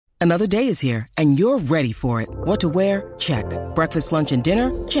Another day is here, and you're ready for it. What to wear? Check. Breakfast, lunch, and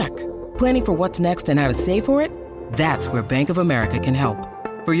dinner? Check. Planning for what's next and how to save for it? That's where Bank of America can help.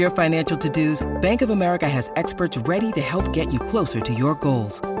 For your financial to-dos, Bank of America has experts ready to help get you closer to your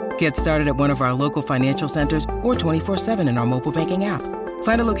goals. Get started at one of our local financial centers or 24/7 in our mobile banking app.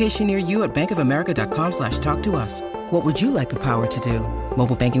 Find a location near you at bankofamerica.com/talktous. What would you like the power to do?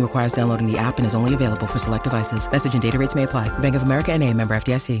 Mobile banking requires downloading the app and is only available for select devices. Message and data rates may apply. Bank of America N.A., member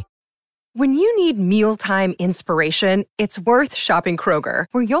FDIC. When you need mealtime inspiration, it's worth shopping Kroger,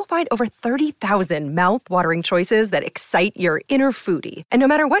 where you'll find over 30,000 mouth-watering choices that excite your inner foodie. And no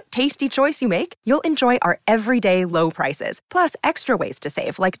matter what tasty choice you make, you'll enjoy our everyday low prices, plus extra ways to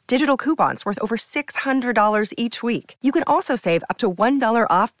save, like digital coupons worth over $600 each week. You can also save up to $1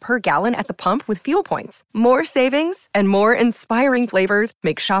 off per gallon at the pump with fuel points. More savings and more inspiring flavors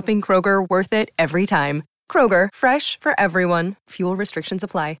make shopping Kroger worth it every time. Kroger, fresh for everyone. Fuel restrictions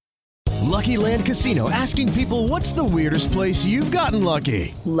apply. Lucky Land Casino, asking people, what's the weirdest place you've gotten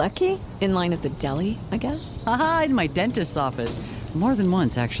lucky? Lucky? In line at the deli, I guess? Aha, in my dentist's office. More than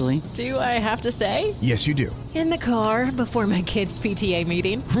once, actually. Do I have to say? Yes, you do. In the car before my kids' PTA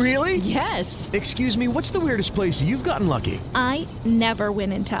meeting. Really? Yes. Excuse me, what's the weirdest place you've gotten lucky? I never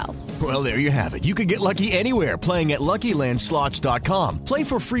win and tell. Well, there you have it. You can get lucky anywhere, playing at LuckyLandSlots.com. Play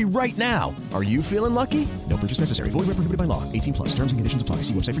for free right now. Are you feeling lucky? No purchase necessary. Void where prohibited by law. 18 plus. Terms and conditions apply.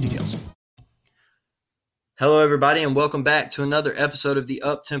 See website for details. Hello, everybody, and welcome back to another episode of the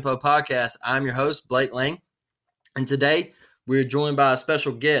Up Tempo Podcast. I'm your host, Blake Lang, and today we're joined by a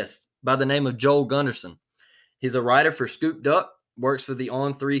special guest by the name of Joel Gunderson. He's a writer for Scoop Duck, works for the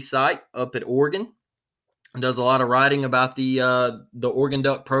On3 site up at Oregon, and does a lot of writing about the Oregon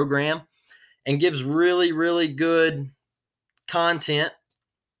Duck program, and gives really, really good content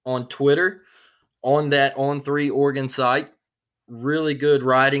on Twitter on that On3 Oregon site. Really good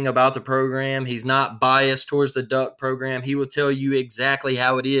writing about the program. He's not biased towards the Duck program. He will tell you exactly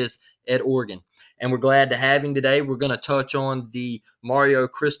how it is at Oregon. And we're glad to have him today. We're going to touch on the Mario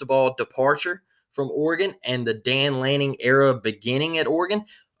Cristobal departure from Oregon and the Dan Lanning era beginning at Oregon.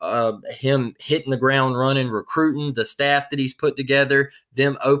 Him hitting the ground running, recruiting, the staff that he's put together,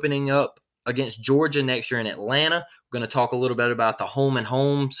 them opening up against Georgia next year in Atlanta. We're going to talk a little bit about the home and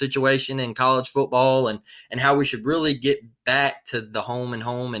home situation in college football and how we should really get back to the home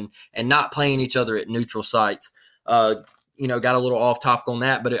and not playing each other at neutral sites. Got a little off topic on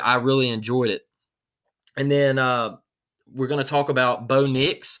that, but I really enjoyed it. And then we're going to talk about Bo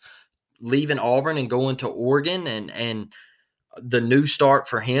Nix leaving Auburn and going to Oregon and the new start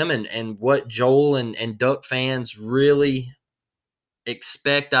for him and what Joel and Duck fans really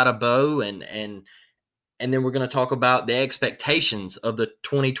expect out of Bo and then we're going to talk about the expectations of the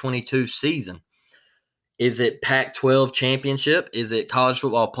 2022 season. Is it Pac-12 championship? Is it college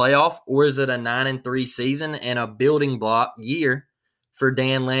football playoff? Or is it a 9-3 season and a building block year for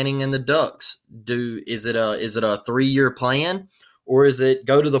Dan Lanning and the Ducks? Is it a 3-year plan? Or is it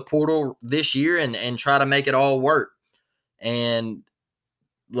go to the portal this year and try to make it all work? And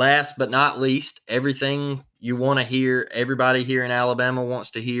last but not least, everything you want to hear, everybody here in Alabama wants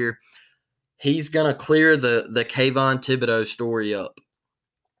to hear, he's going to clear the Kayvon Thibodeau story up.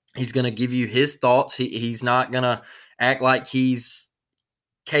 He's going to give you his thoughts. He's not going to act like he's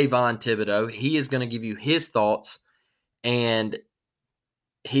Kayvon Thibodeau. He is going to give you his thoughts, and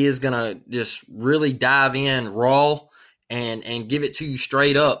he is going to just really dive in raw and give it to you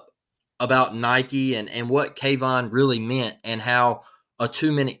straight up about Nike and what Kayvon really meant and how a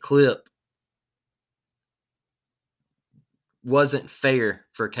 2-minute clip wasn't fair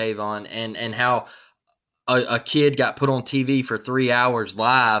for Kayvon and how a kid got put on TV for 3 hours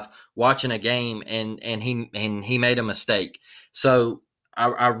live watching a game and he made a mistake. So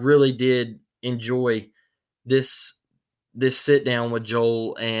I really did enjoy this sit down with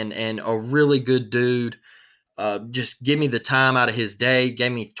Joel and a really good dude. Just give me the time out of his day,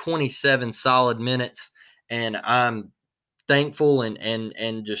 gave me 27 solid minutes, and I'm thankful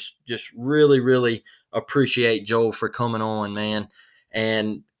and just really, really appreciate Joel for coming on, man.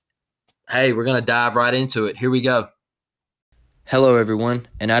 And hey, we're going to dive right into it. Here we go. Hello, everyone,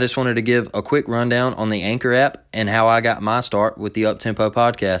 and I just wanted to give a quick rundown on the Anchor app and how I got my start with the Uptempo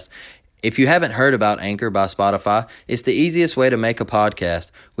podcast. If you haven't heard about Anchor by Spotify, it's the easiest way to make a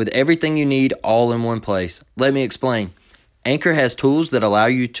podcast with everything you need all in one place. Let me explain. Anchor has tools that allow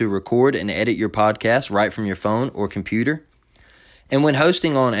you to record and edit your podcast right from your phone or computer. And when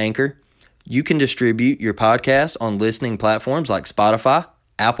hosting on Anchor, you can distribute your podcast on listening platforms like Spotify,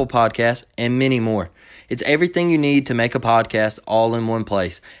 Apple Podcasts, and many more. It's everything you need to make a podcast all in one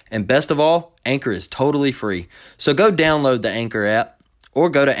place. And best of all, Anchor is totally free. So go download the Anchor app or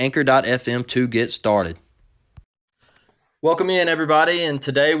go to anchor.fm to get started. Welcome in, everybody, and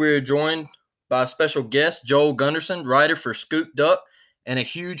today we're joined by a special guest, Joel Gunderson, writer for Scoop Duck and a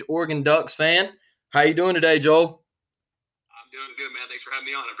huge Oregon Ducks fan. How you doing today, Joel? I'm doing good, man. Thanks for having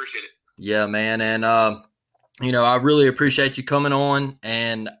me on. I appreciate it. Yeah, man, and I really appreciate you coming on,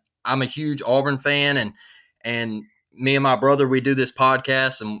 and I'm a huge Auburn fan, and me and my brother, we do this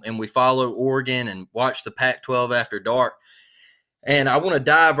podcast, and we follow Oregon and watch the Pac-12 after dark. And I want to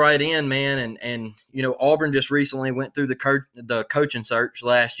dive right in, man, and Auburn just recently went through the coaching search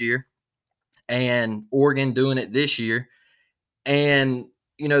last year, and Oregon doing it this year. And,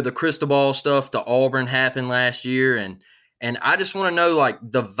 the crystal ball stuff to Auburn happened last year, and I just want to know, like,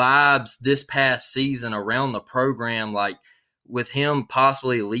 the vibes this past season around the program, like with him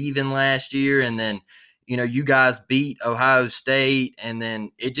possibly leaving last year, and then, you guys beat Ohio State, and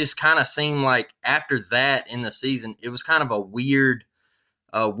then it just kind of seemed like after that in the season, it was kind of a weird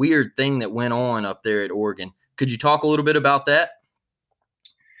thing that went on up there at Oregon. Could you talk a little bit about that?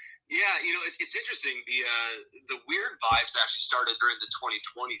 Yeah, it's interesting. The weird vibes actually started during the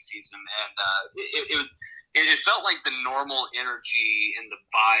 2020 season, and it felt like the normal energy and the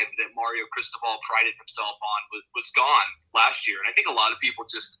vibe that Mario Cristobal prided himself on was gone last year. And I think a lot of people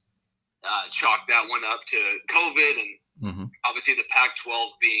just chalked that one up to COVID and obviously the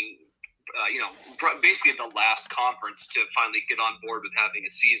Pac-12 being, basically the last conference to finally get on board with having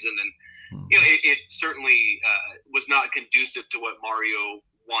a season. And, it certainly was not conducive to what Mario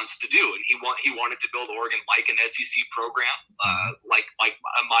wants to do. And he wanted to build Oregon like an SEC program, like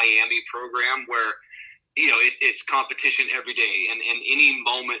a Miami program where, it's competition every day. And any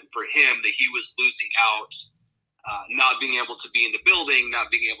moment for him that he was losing out, not being able to be in the building, not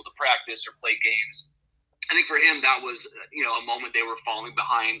being able to practice or play games, I think for him that was, a moment they were falling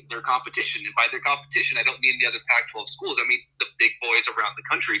behind their competition. And by their competition, I don't mean the other Pac-12 schools. I mean the big boys around the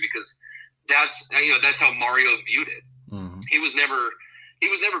country, because that's how Mario viewed it. He was never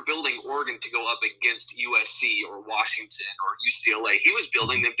building Oregon to go up against USC or Washington or UCLA. He was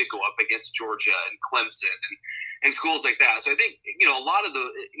building them to go up against Georgia and Clemson and schools like that. So I think, a lot of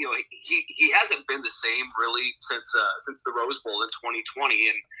he hasn't been the same really since the Rose Bowl in 2020.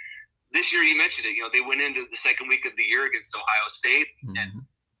 And this year, you mentioned it, they went into the second week of the year against Ohio State. And,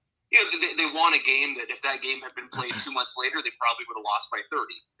 they won a game that if that game had been played 2 months later, they probably would have lost by 30.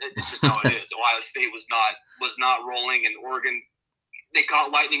 It's just how it is. Ohio State was not rolling, and Oregon, they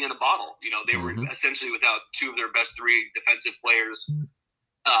caught lightning in a bottle. They were essentially without two of their best three defensive players,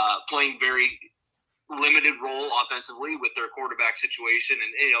 playing very limited role offensively with their quarterback situation.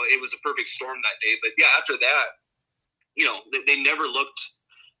 And, it was a perfect storm that day. But yeah, after that, they never looked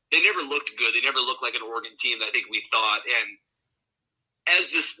good. They never looked like an Oregon team that I think we thought. And as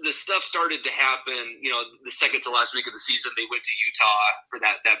the stuff started to happen, the second to last week of the season, they went to Utah for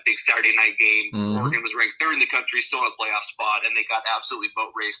that big Saturday night game. Oregon was ranked third in the country, still in a playoff spot, and they got absolutely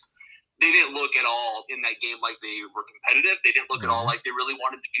boat raced. They didn't look at all in that game like they were competitive. They didn't look at all like they really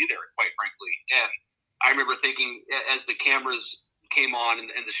wanted to be there, quite frankly. And I remember thinking, as the cameras came on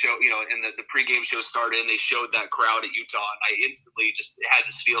and the show, and the pregame show started, and they showed that crowd at Utah, and I instantly just had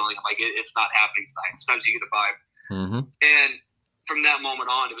this feeling, I'm like, it's not happening tonight. Sometimes you get a vibe. And from that moment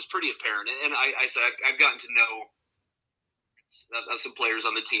on, it was pretty apparent. And I said, I've gotten to know some players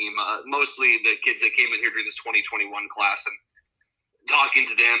on the team, mostly the kids that came in here during this 2021 class. And talking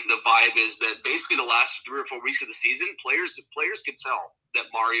to them, the vibe is that basically the last 3 or 4 weeks of the season, players could tell that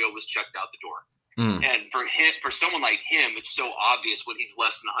Mario was checked out the door. And for someone like him, it's so obvious when he's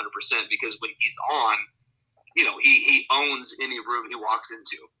less than 100%, because when he's on, he owns any room he walks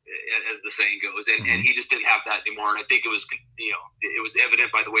into, as the saying goes, and he just didn't have that anymore. And I think it was evident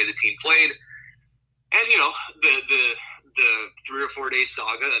by the way the team played, and the 3 or 4 day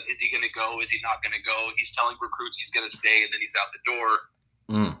saga of is he going to go, is he not going to go? He's telling recruits he's going to stay, and then he's out the door.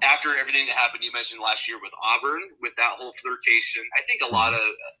 After everything that happened, you mentioned last year with Auburn, with that whole flirtation, I think a lot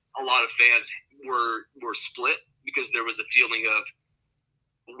of fans were split, because there was a feeling of,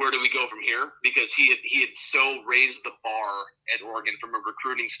 where do we go from here? Because he had so raised the bar at Oregon from a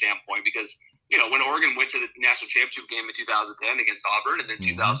recruiting standpoint. Because, when Oregon went to the national championship game in 2010 against Auburn, and then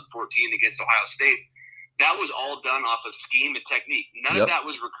 2014 against Ohio State, that was all done off of scheme and technique. None of that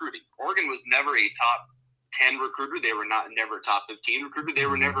was recruiting. Oregon was never a top 10 recruiter. They were never a top 15 recruiter. They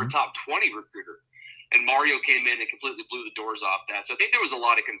were never a top 20 recruiter. And Mario came in and completely blew the doors off that. So I think there was a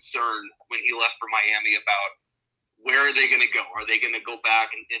lot of concern when he left for Miami about, where are they going to go? Are they going to go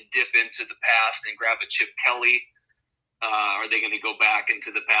back and dip into the past and grab a Chip Kelly? Are they going to go back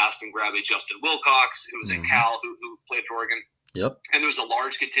into the past and grab a Justin Wilcox, who was in Cal, who played for Oregon? Yep. And there was a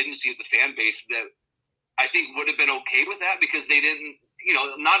large contingency of the fan base that I think would have been okay with that, because they didn't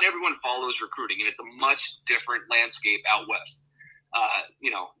not everyone follows recruiting, and it's a much different landscape out west.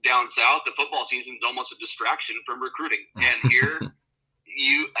 Down south, the football season is almost a distraction from recruiting. And here,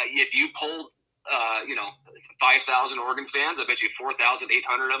 if you polled, 5,000 Oregon fans, I bet you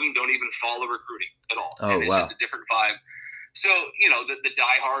 4,800 of them don't even follow recruiting at all. Oh, and it's wow. just a different vibe. So, the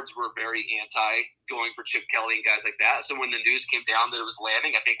diehards were very anti going for Chip Kelly and guys like that. So when the news came down that it was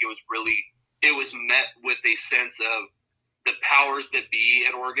landing, I think it was met with a sense of the powers that be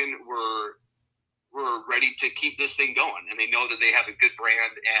at Oregon were ready to keep this thing going. And they know that they have a good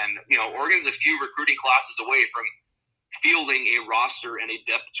brand. And, Oregon's a few recruiting classes away from fielding a roster and a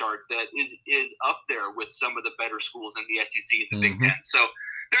depth chart that is up there with some of the better schools in the SEC and the Big Ten. So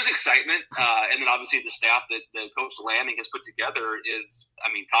there's excitement. And then obviously the staff that Coach Lanning has put together is,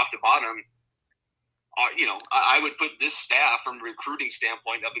 top to bottom, I would put this staff from a recruiting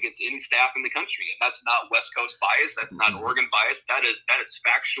standpoint up against any staff in the country. And that's not West Coast bias. That's not Oregon bias. That is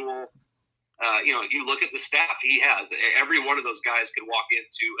factual. If you look at the staff he has, every one of those guys could walk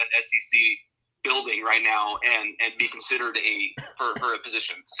into an SEC building right now and be considered for a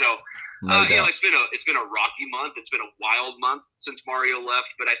position. So, it's been a rocky month. It's been a wild month since Mario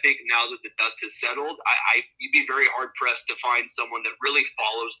left. But I think now that the dust has settled, you'd be very hard pressed to find someone that really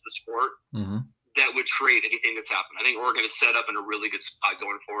follows the sport that would trade anything that's happened. I think Oregon is set up in a really good spot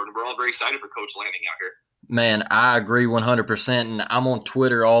going forward, and we're all very excited for Coach Lanning out here. Man, I agree 100%, and I'm on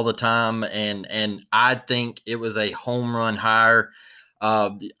Twitter all the time, and I think it was a home run hire.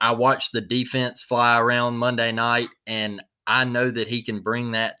 I watched the defense fly around Monday night, and I know that he can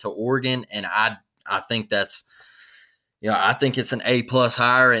bring that to Oregon, and I think that's I think it's an A+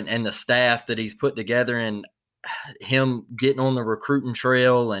 hire, and the staff that he's put together and him getting on the recruiting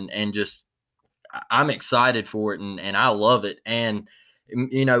trail and just I'm excited for it, and I love it. And,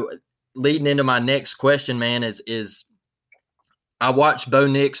 leading into my next question, man, is I watched Bo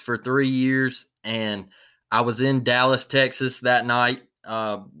Nix for 3 years, and I was in Dallas, Texas that night,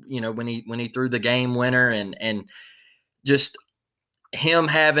 when he threw the game winner and just him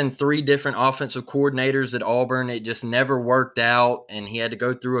having 3 different offensive coordinators at Auburn, it just never worked out, and he had to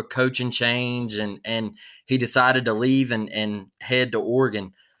go through a coaching change, and he decided to leave and head to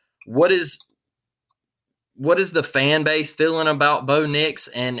Oregon. What is the fan base feeling about Bo Nix?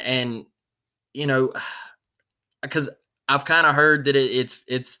 And because I've kind of heard that it's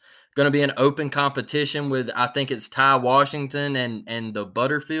going to be an open competition with, I think it's Ty Washington and the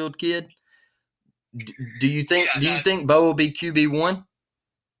Butterfield kid. Do you think Bo will be QB1? Well,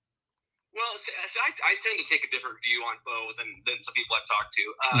 I tend to take a different view on Bo than some people I've talked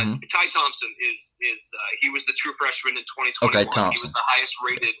to. Ty Thompson is he was the true freshman in 2021. Okay, Thompson. He was the highest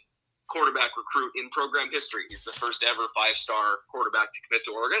rated quarterback recruit in program history. He's the first ever 5-star quarterback to commit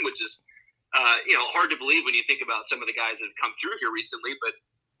to Oregon, which is hard to believe when you think about some of the guys that have come through here recently. But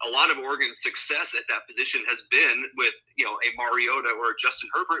a lot of Oregon's success at that position has been with a Mariota or a Justin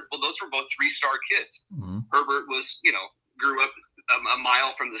Herbert. Well, those were both 3-star kids. Herbert was grew up a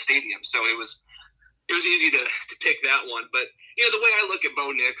mile from the stadium, so it was easy to pick that one. But the way I look at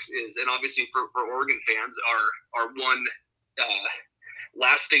Bo Nix is, and obviously for Oregon fans, our one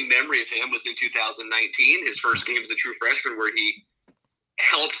lasting memory of him was in 2019, his first game as a true freshman, where he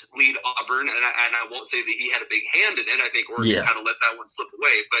helped lead Auburn, and I won't say that he had a big hand in it. I think Oregon kind of let that one slip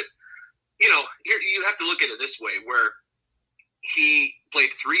away. But you have to look at it this way, where he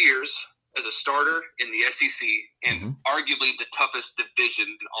played 3 years as a starter in the SEC and arguably the toughest division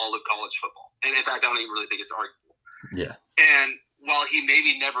in all of college football. And in fact, I don't even really think it's arguable. Yeah. And while he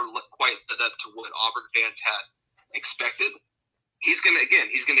maybe never quite lived up to what Auburn fans had expected, he's going to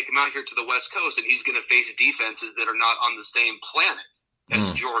come out here to the West Coast, and he's going to face defenses that are not on the same planet as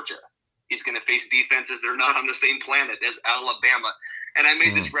Georgia. He's going to face defenses that are not on the same planet as Alabama. And I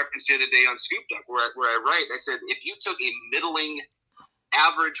made this reference the other day on Scoop Duck, where I write, I said, if you took a middling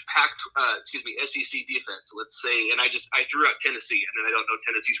average SEC defense, let's say, and I threw out Tennessee, and then I don't know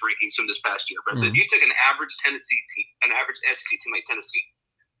Tennessee's rankings from this past year, but I said, if you took an average Tennessee team, an average SEC team like Tennessee,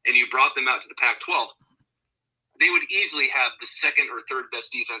 and you brought them out to the Pac-12, they would easily have the second or third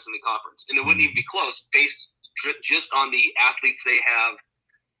best defense in the conference, and it wouldn't even be close based just on the athletes they have.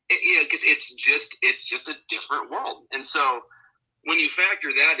 Because it's just a different world, and so when you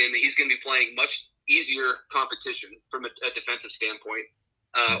factor that in, that he's going to be playing much easier competition from a defensive standpoint.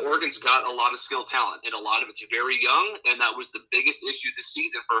 Oregon's got a lot of skill talent, and a lot of it's very young, and that was the biggest issue this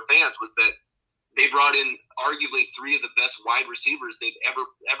season for fans, was that they brought in arguably 3 of the best wide receivers they've ever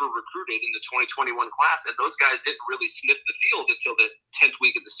recruited in the 2021 class, and those guys didn't really sniff the field until the 10th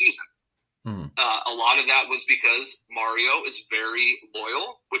week of the season. A lot of that was because Mario is very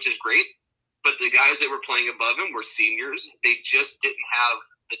loyal, which is great, but the guys that were playing above him were seniors. They just didn't have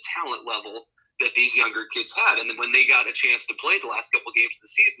the talent level that these younger kids had. And then when they got a chance to play the last couple of games of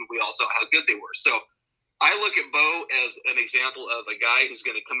the season, we all saw how good they were. So I look at Bo as an example of a guy who's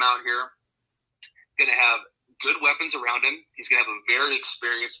going to come out here, going to have good weapons around him. He's going to have a very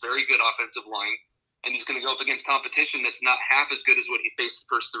experienced, very good offensive line, and he's going to go up against competition that's not half as good as what he faced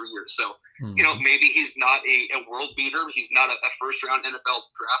the first 3 years. So, maybe he's not a world beater. He's not a first-round NFL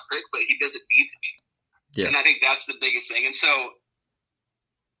draft pick, but he doesn't need to be. Yeah. And I think that's the biggest thing. And so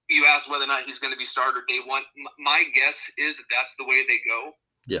you asked whether or not he's going to be starter day one. My guess is that that's the way they go.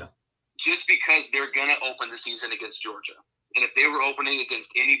 Yeah. Just because they're going to open the season against Georgia. And if they were opening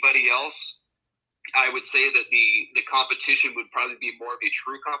against anybody else, I would say that the competition would probably be more of a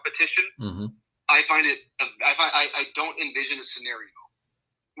true competition. Mm-hmm. I don't envision a scenario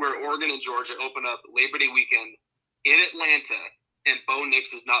where Oregon and Georgia open up Labor Day weekend in Atlanta and Bo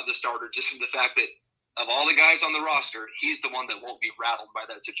Nix is not the starter just from the fact that of all the guys on the roster, he's the one that won't be rattled by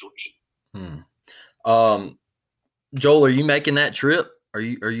that situation. Joel, are you making that trip? Are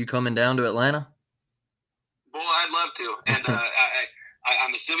you coming down to Atlanta? Well, I'd love to. And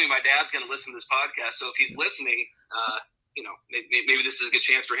I'm assuming my dad's going to listen to this podcast. So if he's listening, maybe this is a good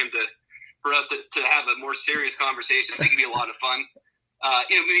chance for us to have a more serious conversation. I think it'd be a lot of fun.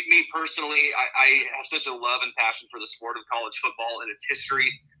 Me personally, I have such a love and passion for the sport of college football and its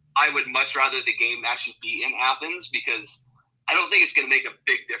history. I would much rather the game actually be in Athens because I don't think it's going to make a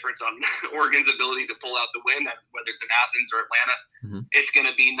big difference on Oregon's ability to pull out the win, whether it's in Athens or Atlanta. Mm-hmm. It's going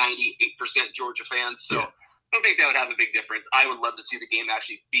to be 98% Georgia fans. So I don't think that would have a big difference. I would love to see the game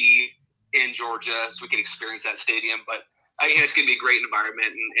actually be in Georgia so we can experience that stadium. But I think it's going to be a great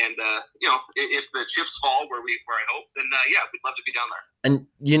environment. And if the chips fall where I hope, then we'd love to be down there. And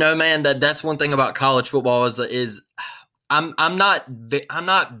man, that's one thing about college football is I'm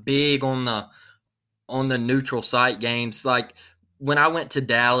not big on the neutral site games. Like when I went to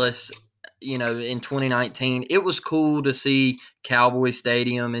Dallas, in 2019, it was cool to see Cowboy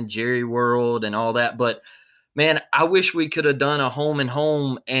Stadium and Jerry World and all that. But man, I wish we could have done a home and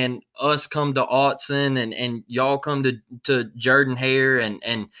home and us come to Autzen and y'all come to Jordan-Hare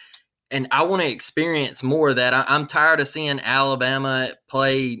and I want to experience more of that. I'm tired of seeing Alabama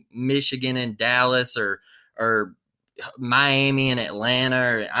play Michigan and Dallas or Miami and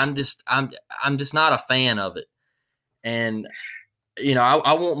Atlanta. I'm just not a fan of it. And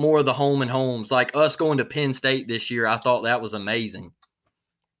I want more of the home and homes, like us going to Penn State this year. I thought that was amazing.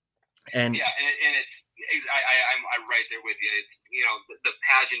 And it's I'm right there with you. It's the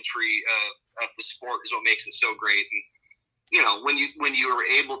pageantry of the sport is what makes it so great. And when you were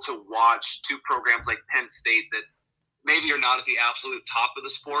able to watch two programs like Penn State that maybe you're not at the absolute top of the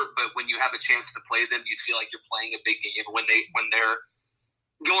sport, but when you have a chance to play them, you feel like you're playing a big game. When they're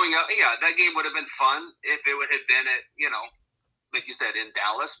going up, that game would have been fun if it would have been at like you said in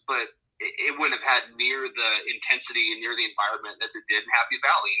Dallas, but it wouldn't have had near the intensity and near the environment as it did in Happy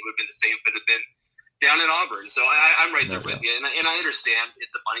Valley. It would have been the same if it had been down in Auburn. So I'm right there with you, and I understand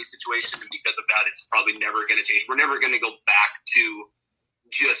it's a money situation, and because of that, it's probably never going to change. We're never going to go back to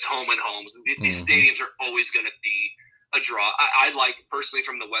just home and homes. These stadiums are always going to be a draw. I like personally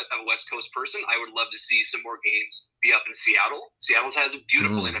from the West Coast person, I would love to see some more games be up in Seattle. Seattle has a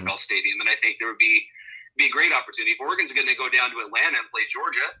beautiful NFL stadium, and I think there would be a great opportunity. If Oregon's going to go down to Atlanta and play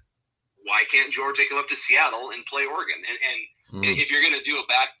Georgia, why can't Georgia come up to Seattle and play Oregon? And if you're going to do a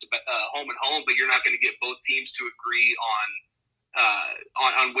back to home and home, but you're not going to get both teams to agree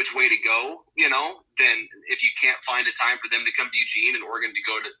on which way to go, then if you can't find a time for them to come to Eugene and Oregon to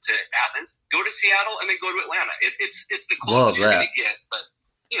go to Athens, go to Seattle and then go to Atlanta. It's the closest you're going to get, but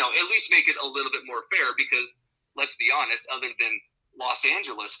at least make it a little bit more fair because let's be honest, other than Los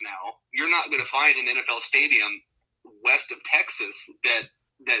Angeles now, you're not going to find an NFL stadium west of Texas that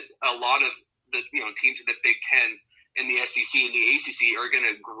a lot of the teams in the Big Ten and the SEC and the ACC are going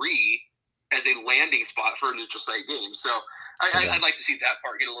to agree as a landing spot for a neutral site game. So I'd like to see that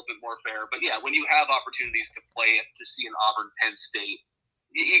part get a little bit more fair. But when you have opportunities to play it, to see an Auburn Penn State,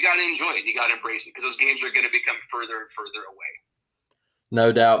 you got to enjoy it. You got to embrace it because those games are going to become further and further away.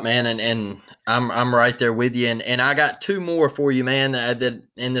 No doubt, man, and I'm right there with you. And I got two more for you, man. That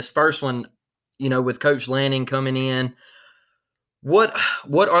in this first one, with Coach Lanning coming in, what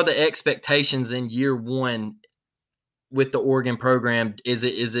are the expectations in year one with the Oregon program? Is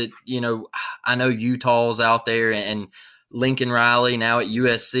it I know Utah's out there and Lincoln Riley now at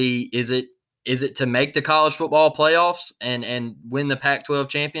USC. Is it to make the college football playoffs and win the Pac-12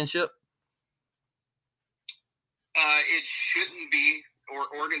 championship? It shouldn't be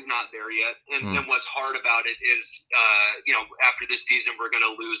Oregon's not there yet. And what's hard about it is, after this season, we're going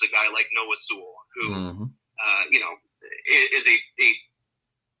to lose a guy like Noah Sewell, who, is a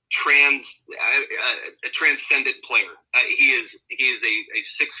transcendent player. He is a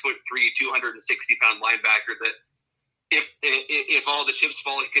 6'3", 260-pound linebacker that if all the chips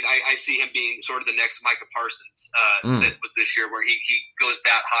fall, I see him being sort of the next Micah Parsons that was this year, where he goes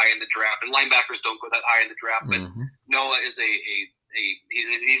that high in the draft. And linebackers don't go that high in the draft, but Noah is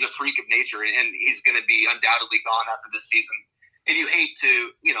he's a freak of nature, and he's going to be undoubtedly gone after this season. And you hate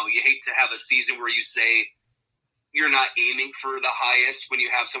to have a season where you say you're not aiming for the highest when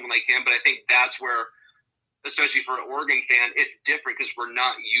you have someone like him. But I think that's where, especially for an Oregon fan, it's different because we're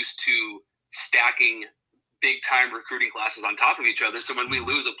not used to stacking big-time recruiting classes on top of each other. So when we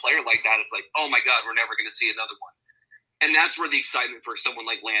lose a player like that, it's like, oh, my God, we're never going to see another one. And that's where the excitement for someone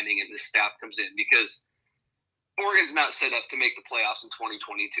like Lanning and this staff comes in, because Oregon's not set up to make the playoffs in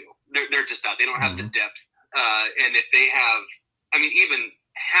 2022. They're just not. They don't have the depth. And if they have, even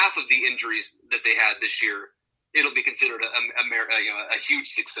half of the injuries that they had this year, it'll be considered a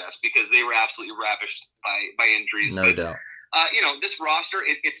huge success, because they were absolutely ravished by injuries. No doubt. This roster,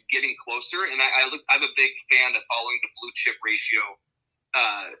 it's getting closer, and I'm a big fan of following the blue chip ratio,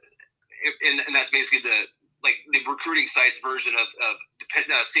 and that's basically the recruiting site's version of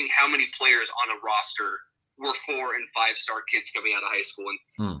seeing how many players on a roster were 4- and 5-star kids coming out of high school. And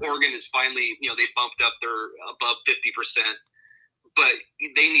Oregon is finally, they bumped up their above 50%, but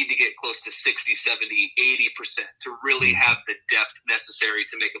they need to get close to 60, 70, 80% to really have the depth necessary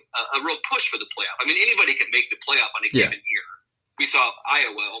to make a real push for the playoff. Anybody can make the playoff on a given year. We saw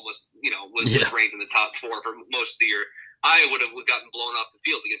Iowa almost, was ranked in the top 4 for most of the year. Iowa would have gotten blown off the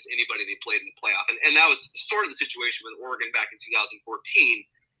field against anybody they played in the playoff. And that was sort of the situation with Oregon back in 2014.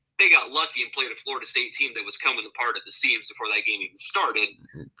 They got lucky and played a Florida State team that was coming apart at the seams before that game even started.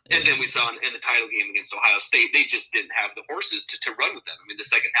 And then we saw in the title game against Ohio State, they just didn't have the horses to run with them. The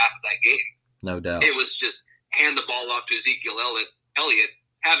second half of that game, no doubt, it was just hand the ball off to Ezekiel Elliott,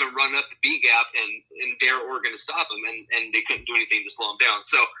 have him run up the B gap, and dare Oregon to stop him, and they couldn't do anything to slow him down.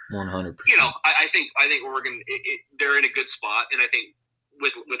 So 100%. I think Oregon, they're in a good spot, and I think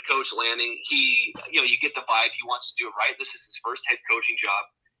with Coach Lanning, you get the vibe he wants to do it right. This is his first head coaching job.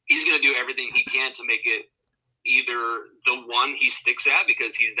 He's going to do everything he can to make it either the one he sticks at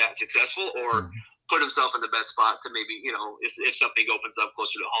because he's that successful, or put himself in the best spot to maybe, if something opens up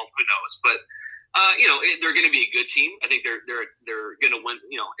closer to home, who knows. But, they're going to be a good team. I think they're going to win.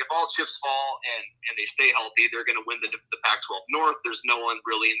 If all chips fall and they stay healthy, they're going to win the Pac-12 North. There's no one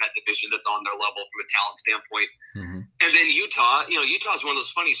really in that division that's on their level from a talent standpoint. And then Utah, Utah's one of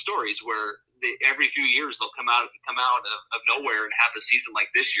those funny stories where every few years they'll come out of nowhere and have a season like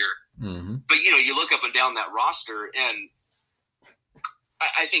this year. But you look up and down that roster, and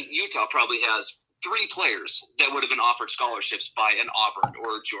I think Utah probably has 3 players that would have been offered scholarships by an Auburn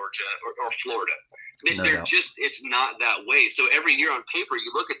or Georgia or Florida. It's not that way. So every year on paper,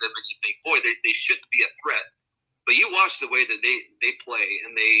 you look at them and you think, boy, they shouldn't be a threat. But you watch the way that they play,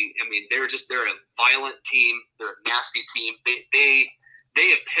 and they're a violent team. They're a nasty team. They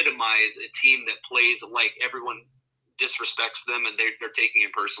epitomize a team that plays like everyone disrespects them, and they're taking it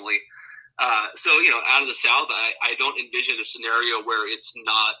personally. So out of the South, I don't envision a scenario where it's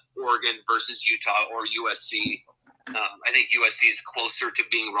not Oregon versus Utah or USC. I think USC is closer to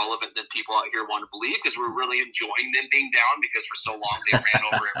being relevant than people out here want to believe, because we're really enjoying them being down, because for so long they ran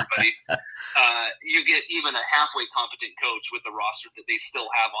over everybody. You get even a halfway competent coach with the roster that they still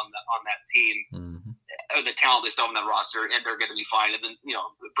have on that team. The talent they still have on that roster, and they're going to be fine. And then,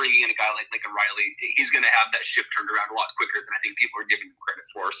 bringing in a guy like Lincoln Riley, he's going to have that ship turned around a lot quicker than I think people are giving him credit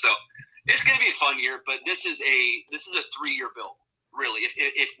for. So it's going to be a fun year, but this is a 3-year build, really.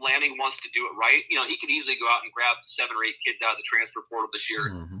 If Lanning wants to do it right, he could easily go out and grab 7 or 8 kids out of the transfer portal this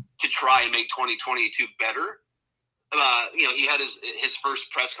year to try and make 2022 better. He had his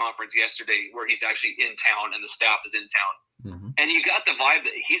first press conference yesterday where he's actually in town and the staff is in town. And you got the vibe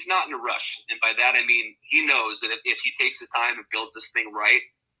that he's not in a rush. And by that, I mean, he knows that if he takes his time and builds this thing right,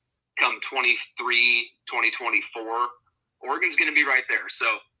 come 2024, Oregon's going to be right there. So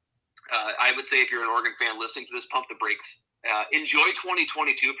I would say if you're an Oregon fan listening to this, pump the brakes. Enjoy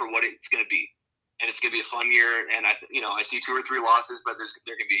 2022 for what it's going to be. And it's going to be a fun year. And I see 2 or 3 losses, but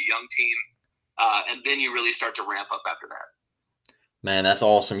they're going to be a young team. And then you really start to ramp up after that. Man, that's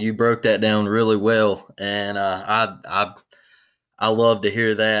awesome. You broke that down really well. And I love to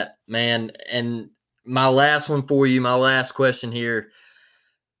hear that, man. And my last one for you, my last question here,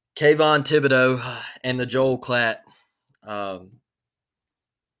 Kayvon Thibodeau and the Joel Klatt,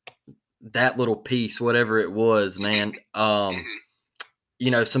 that little piece, whatever it was, man,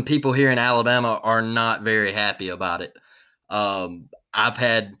 some people here in Alabama are not very happy about it. I've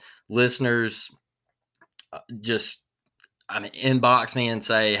had listeners inbox me and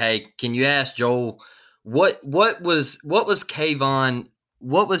say, "Hey, can you ask Joel what was Kayvon?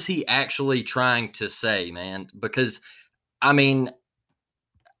 What was he actually trying to say, man?" Because I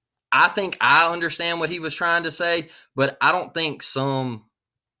think I understand what he was trying to say, but I don't think some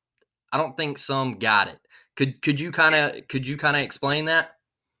got it. Could you kind of explain that?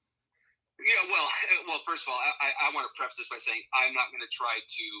 Yeah, well, first of all, I want to preface this by saying I'm not going to try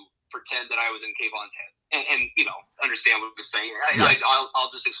to pretend that I was in Kayvon's head and understand what he was saying.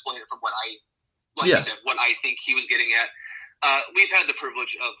 I'll just explain it from what you said, what I think he was getting at. We've had the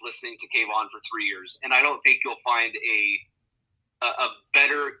privilege of listening to Kayvon for 3 years, and I don't think you'll find a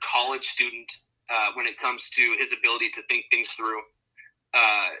better college student when it comes to his ability to think things through.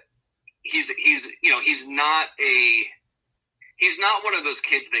 He's not one of those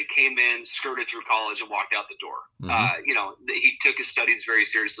kids that came in, skirted through college, and walked out the door. Mm-hmm. He took his studies very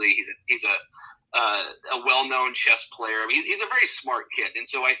seriously. He's a well-known chess player. I mean, he's a very smart kid, and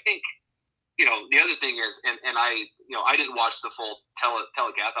so I think the other thing is, and I didn't watch the full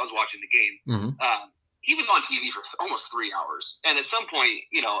telecast. I was watching the game. Mm-hmm. He was on TV for almost 3 hours, and at some point,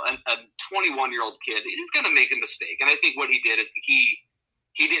 a 21-year-old kid is going to make a mistake. And I think what he did is he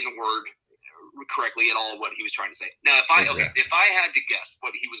didn't word correctly at all what he was trying to say. Now, if I had to guess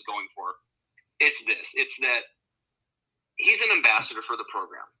what he was going for, it's this. It's that he's an ambassador for the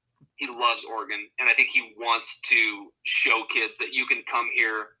program. He loves Oregon, and I think he wants to show kids that you can come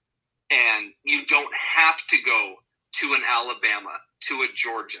here and you don't have to go to an Alabama, to a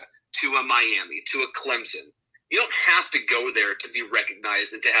Georgia, to a Miami, to a Clemson. You don't have to go there to be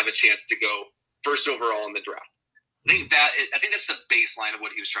recognized and to have a chance to go first overall in the draft. I think that's the baseline of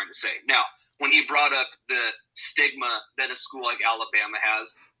what he was trying to say. Now, when he brought up the stigma that a school like Alabama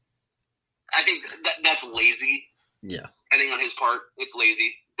has, I think that's lazy. Yeah. I think on his part, it's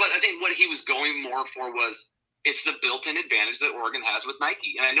lazy. But I think what he was going more for was it's the built-in advantage that Oregon has with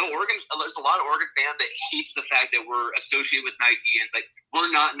Nike. And I know there's a lot of Oregon fan that hates the fact that we're associated with Nike, and it's like, we're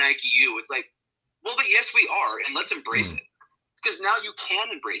not Nike U. It's like, well, but yes, we are, and let's embrace it. Because now you can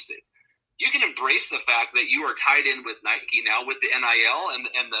embrace it. You can embrace the fact that you are tied in with Nike now with the NIL and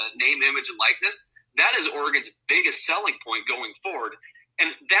the name, image, and likeness. That is Oregon's biggest selling point going forward.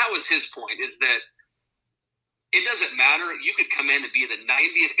 And that was his point, is that it doesn't matter. You could come in and be the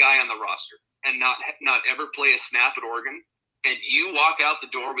 90th guy on the roster and not ever play a snap at Oregon, and you walk out the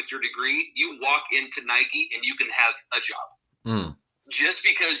door with your degree, you walk into Nike, and you can have a job. Just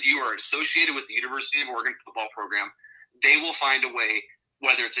because you are associated with the University of Oregon football program, they will find a way,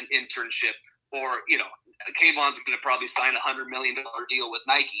 whether it's an internship or, Kayvon's going to probably sign a $100 million deal with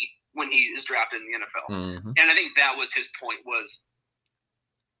Nike when he is drafted in the NFL. Mm-hmm. And I think that was his point, was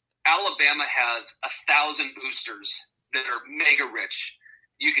Alabama has 1,000 boosters that are mega rich.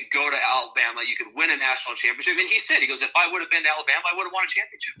 You could go to Alabama, you could win a national championship. And he said, if I would have been to Alabama, I would have won a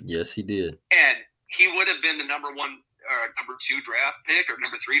championship. Yes, he did. And he would have been the number 1 or number 2 draft pick or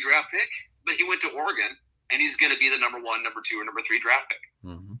number 3 draft pick, but he went to Oregon, and he's going to be the number 1, number 2, or number 3 draft pick.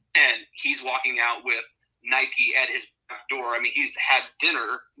 Mm-hmm. And he's walking out with Nike at his door. I mean, he's had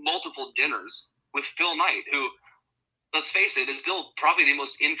multiple dinners with Phil Knight, who, let's face it, is still probably the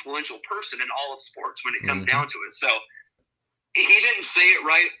most influential person in all of sports when it comes down to it. So he didn't say it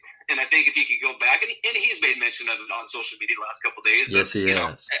right, and I think if he could go back, and he's made mention of it on social media the last couple of days. Yes, he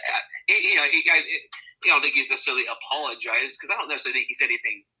has. I don't think he's necessarily apologized, because I don't necessarily think he said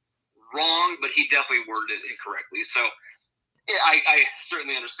anything wrong, but he definitely worded it incorrectly. So yeah, I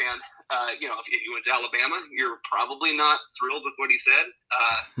certainly understand. If you went to Alabama, you're probably not thrilled with what he said.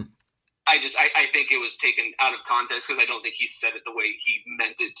 I think it was taken out of context, because I don't think he said it the way he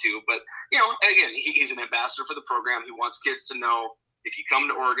meant it to. But, again, he's an ambassador for the program. He wants kids to know, if you come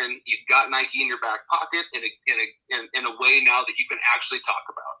to Oregon, you've got Nike in your back pocket in a way now that you can actually talk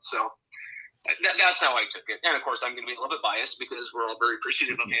about. So that's how I took it. And, of course, I'm going to be a little bit biased, because we're all very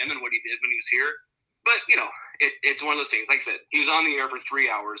appreciative of him and what he did when he was here. But, it's one of those things. Like I said, he was on the air for 3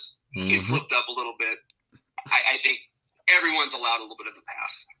 hours. Mm-hmm. He slipped up a little bit. I think everyone's allowed a little bit of a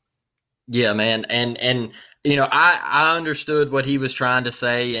pass. Yeah, man. And I understood what he was trying to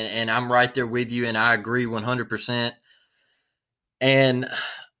say, and I'm right there with you, and I agree 100%. And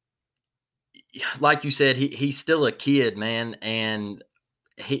like you said, he's still a kid, man, and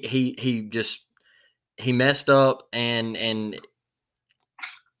he messed up, and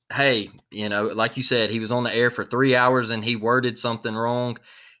hey, like you said, he was on the air for 3 hours and he worded something wrong,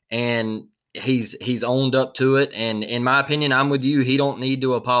 and he's owned up to it. And in my opinion, I'm with you. He don't need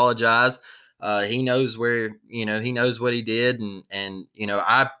to apologize. He knows where, he knows what he did. And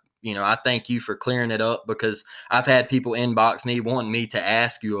I thank you for clearing it up, because I've had people inbox me wanting me to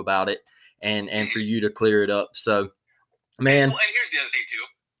ask you about it and for you to clear it up. So, man. Well, and here's the other thing too.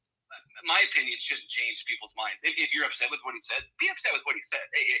 My opinion shouldn't change people's minds. If you're upset with what he said, be upset with what he said.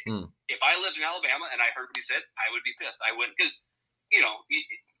 If I lived in Alabama and I heard what he said, I would be pissed. I wouldn't, because,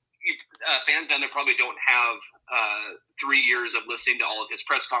 fans down there probably don't have 3 years of listening to all of his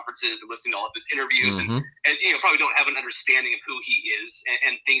press conferences and listening to all of his interviews, and probably don't have an understanding of who he is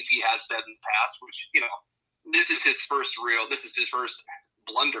and things he has said in the past, which, this is his first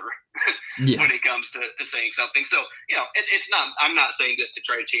blunder when it comes to saying something. So, it's not, I'm not saying this to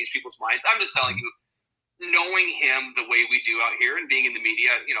try to change people's minds. I'm just telling you, knowing him the way we do out here and being in the media,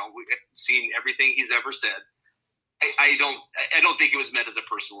 we've seen everything he's ever said. I don't think it was meant as a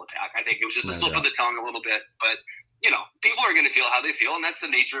personal attack. I think it was just a slip of the tongue a little bit, but people are going to feel how they feel. And that's the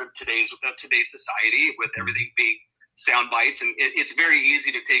nature of today's society, with everything being sound bites. And it's very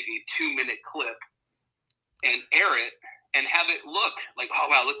easy to take a 2-minute clip and air it and have it look like, oh,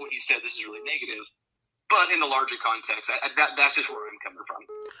 wow, look what he said. This is really negative. But in the larger context, that's just where I'm coming from.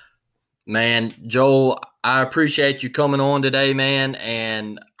 Man, Joel, I appreciate you coming on today, man.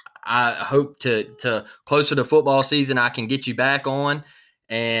 And I hope to closer to football season, I can get you back on.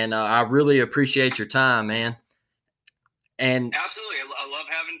 And I really appreciate your time, man. And absolutely. I love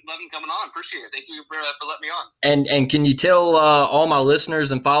having coming on. Appreciate it. Thank you for letting me on. And can you tell all my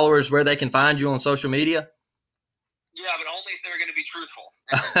listeners and followers where they can find you on social media? Yeah, but only if they're going to be truthful.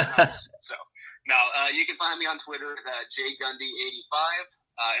 So, now you can find me on Twitter at jgundy85,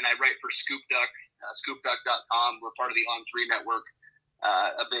 and I write for Scoop Duck, scoopduck.com. We're part of the On3 network,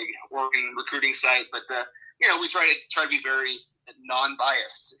 a big Oregon recruiting site. But we try to be very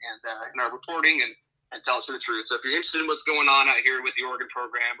non-biased and in our reporting and tell it to the truth. So if you're interested in what's going on out here with the Oregon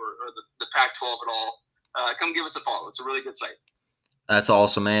program or the Pac-12 at all, come give us a follow. It's a really good site. That's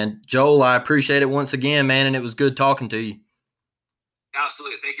awesome, man. Joel, I appreciate it once again, man, and it was good talking to you.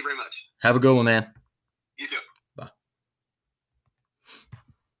 Absolutely. Thank you very much. Have a good one, man. You too. Bye.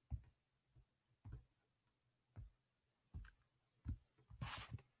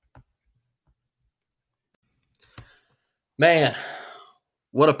 Man,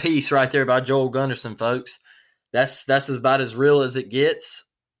 what a piece right there by Joel Gunderson, folks. That's about as real as it gets.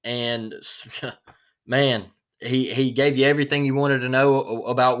 And, man, he gave you everything you wanted to know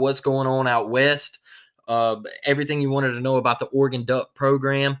about what's going on out west, everything you wanted to know about the Oregon Duck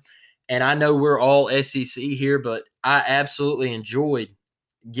program. And I know we're all SEC here, but I absolutely enjoyed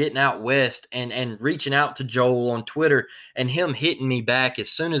getting out west and reaching out to Joel on Twitter and him hitting me back as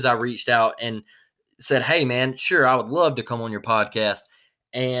soon as I reached out and said, hey, man, sure, I would love to come on your podcast.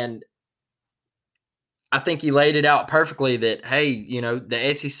 And I think he laid it out perfectly that, hey,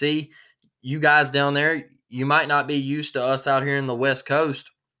 the SEC, you guys down there, you might not be used to us out here in the West Coast,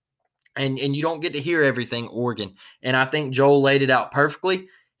 and you don't get to hear everything Oregon. And I think Joel laid it out perfectly.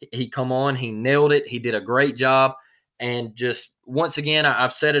 He come on, he nailed it. He did a great job. And just once again,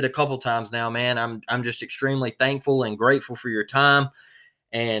 I've said it a couple times now, man, I'm just extremely thankful and grateful for your time.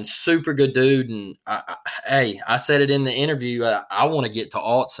 And super good dude. And I said it in the interview. I want to get to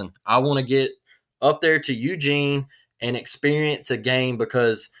Autzen. I want to get up there to Eugene and experience a game,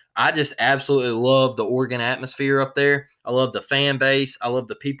 because I just absolutely love the Oregon atmosphere up there. I love the fan base. I love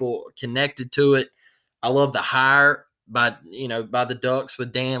the people connected to it. I love the hire by the Ducks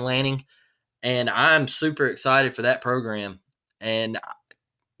with Dan Lanning. And I'm super excited for that program. And,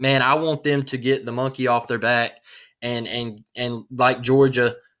 man, I want them to get the monkey off their back and like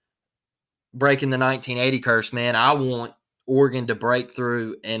Georgia breaking the 1980 curse, man. I want Oregon to break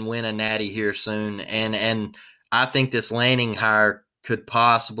through and win a natty here soon. And I think this Lanning hire could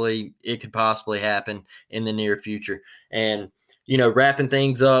possibly happen in the near future. And, wrapping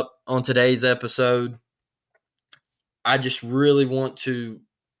things up on today's episode, I just really want to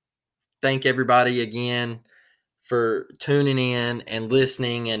thank everybody again for tuning in and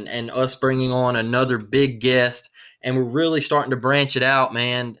listening and us bringing on another big guest. And we're really starting to branch it out,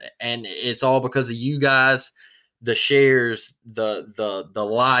 man. And it's all because of you guys, the shares, the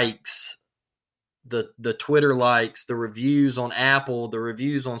likes, the Twitter likes, the reviews on Apple, the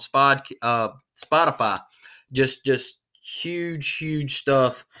reviews on Spotify. Just huge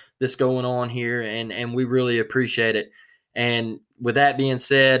stuff that's going on here. And we really appreciate it. And with that being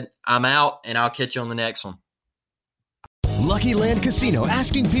said, I'm out, and I'll catch you on the next one. Lucky Land Casino,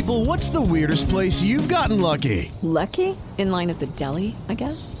 asking people, what's the weirdest place you've gotten lucky? Lucky? In line at the deli, I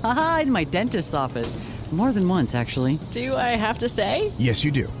guess? Aha, in my dentist's office. More than once, actually. Do I have to say? Yes,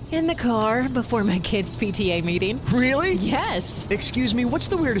 you do. In the car before my kids' PTA meeting. Really? Yes. Excuse me, what's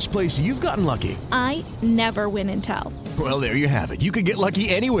the weirdest place you've gotten lucky? I never win and tell. Well, there you have it. You can get lucky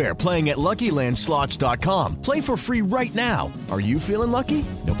anywhere, playing at LuckyLandSlots.com. Play for free right now. Are you feeling lucky?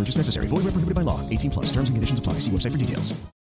 No purchase necessary. Void where prohibited by law. 18+. Terms and conditions apply. See website for details.